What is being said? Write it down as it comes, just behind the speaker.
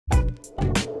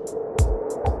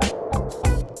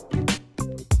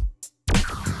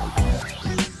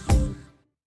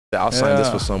I'll sign this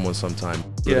for someone sometime.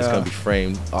 It's gonna be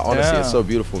framed. Honestly, it's so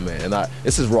beautiful, man. And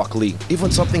this is Rock Lee.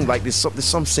 Even something like this, there's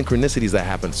some synchronicities that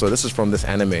happen. So this is from this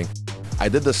anime. I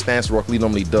did the stance Rock Lee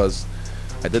normally does.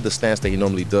 I did the stance that he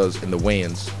normally does in the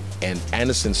weigh-ins, and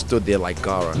Anderson stood there like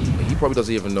Gara. And he probably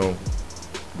doesn't even know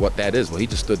what that is, but he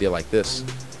just stood there like this.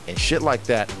 And shit like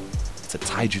that, it's a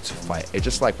taijutsu fight. It's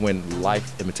just like when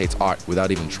life imitates art without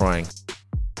even trying.